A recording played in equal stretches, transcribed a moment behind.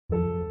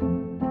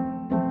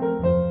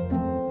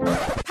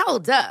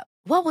Hold up.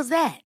 What was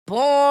that?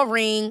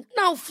 Boring.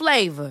 No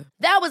flavor.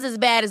 That was as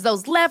bad as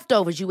those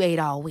leftovers you ate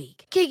all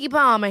week. Keke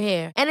Palmer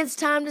here, and it's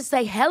time to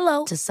say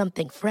hello to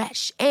something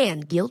fresh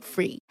and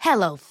guilt-free.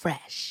 Hello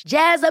Fresh.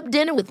 Jazz up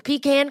dinner with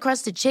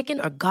pecan-crusted chicken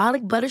or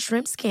garlic butter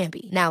shrimp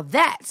scampi. Now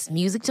that's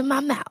music to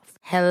my mouth.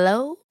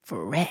 Hello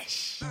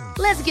Fresh.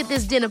 Let's get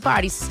this dinner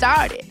party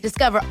started.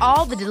 Discover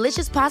all the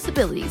delicious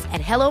possibilities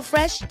at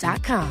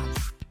hellofresh.com.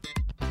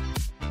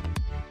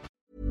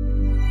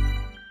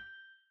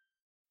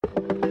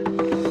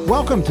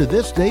 Welcome to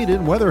This Date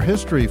in Weather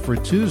History for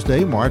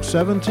Tuesday, March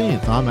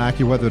 17th. I'm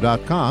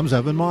AccuWeather.com's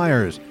Evan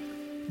Myers.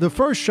 The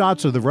first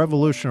shots of the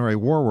Revolutionary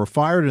War were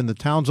fired in the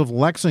towns of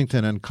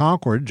Lexington and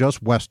Concord,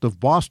 just west of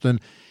Boston,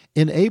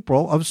 in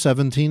April of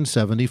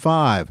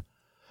 1775.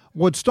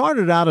 What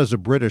started out as a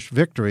British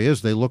victory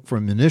as they looked for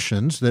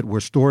munitions that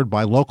were stored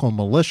by local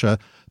militia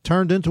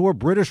turned into a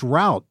British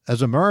rout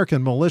as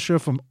American militia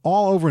from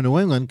all over New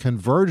England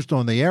converged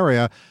on the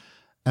area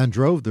and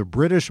drove the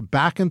British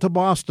back into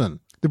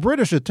Boston. The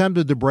British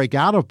attempted to break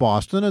out of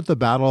Boston at the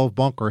Battle of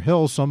Bunker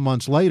Hill some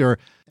months later,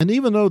 and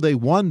even though they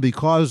won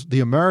because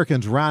the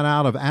Americans ran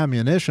out of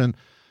ammunition,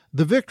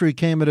 the victory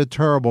came at a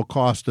terrible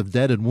cost of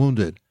dead and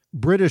wounded.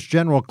 British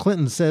General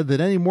Clinton said that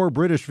any more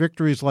British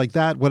victories like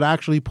that would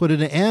actually put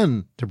an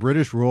end to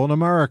British rule in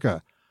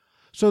America.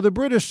 So the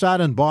British sat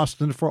in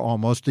Boston for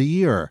almost a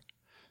year.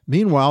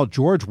 Meanwhile,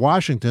 George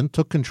Washington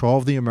took control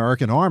of the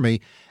American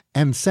Army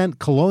and sent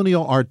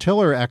colonial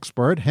artillery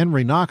expert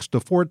Henry Knox to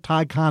Fort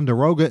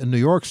Ticonderoga in New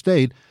York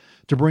State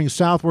to bring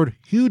southward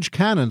huge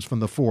cannons from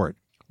the fort.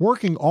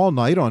 Working all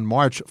night on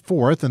March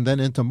 4th and then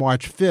into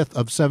March 5th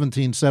of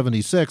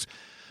 1776,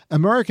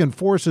 American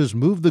forces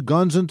moved the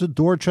guns into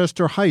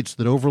Dorchester Heights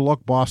that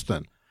overlooked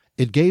Boston.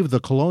 It gave the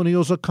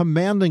colonials a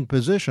commanding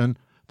position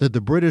that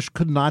the British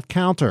could not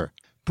counter.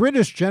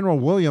 British General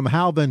William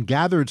Howe then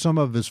gathered some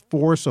of his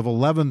force of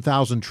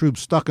 11,000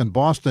 troops stuck in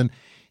Boston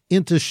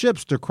into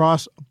ships to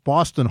cross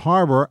Boston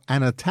Harbor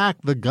and attack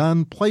the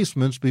gun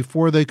placements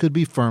before they could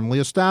be firmly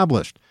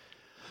established.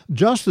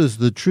 Just as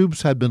the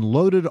troops had been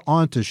loaded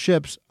onto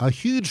ships, a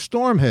huge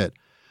storm hit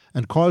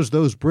and caused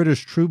those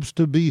British troops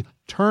to be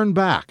turned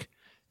back.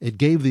 It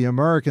gave the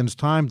Americans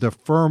time to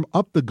firm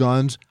up the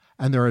guns,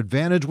 and their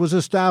advantage was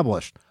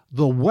established.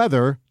 The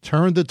weather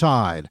turned the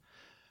tide.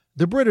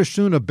 The British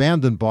soon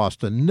abandoned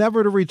Boston,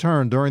 never to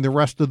return during the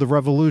rest of the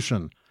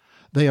Revolution.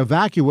 They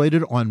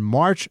evacuated on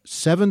March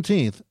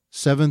 17th,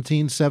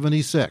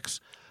 1776,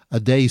 a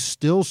day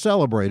still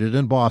celebrated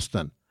in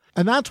Boston.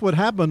 And that's what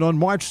happened on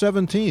March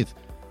 17th.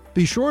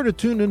 Be sure to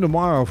tune in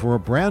tomorrow for a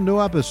brand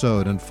new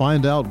episode and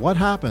find out what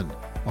happened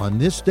on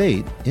this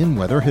date in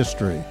weather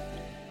history.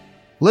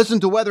 Listen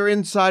to Weather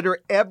Insider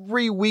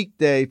every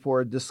weekday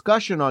for a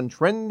discussion on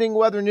trending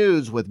weather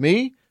news with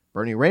me,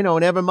 Bernie Rayno,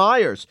 and Evan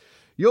Myers.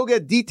 You'll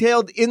get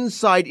detailed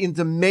insight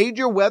into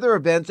major weather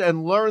events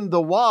and learn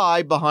the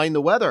why behind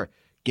the weather,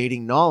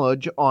 gaining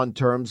knowledge on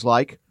terms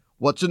like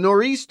what's a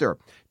nor'easter.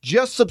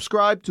 Just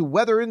subscribe to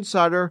Weather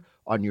Insider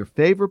on your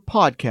favorite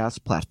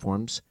podcast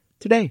platforms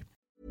today.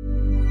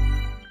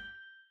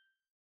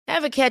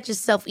 Ever catch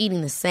yourself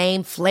eating the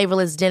same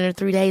flavorless dinner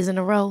 3 days in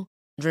a row?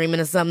 Dreaming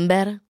of something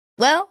better?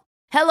 Well,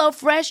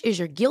 HelloFresh is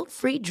your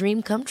guilt-free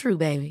dream come true,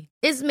 baby.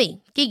 It's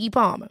me, Keke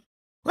Palmer.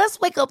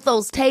 Let's wake up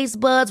those taste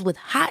buds with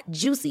hot,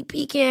 juicy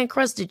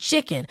pecan-crusted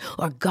chicken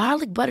or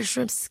garlic butter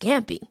shrimp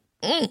scampi.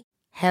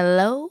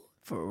 Hello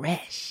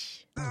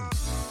Fresh.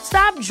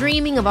 Stop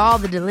dreaming of all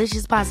the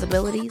delicious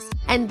possibilities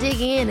and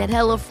dig in at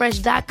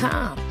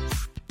HelloFresh.com.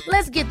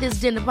 Let's get this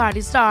dinner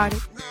party started.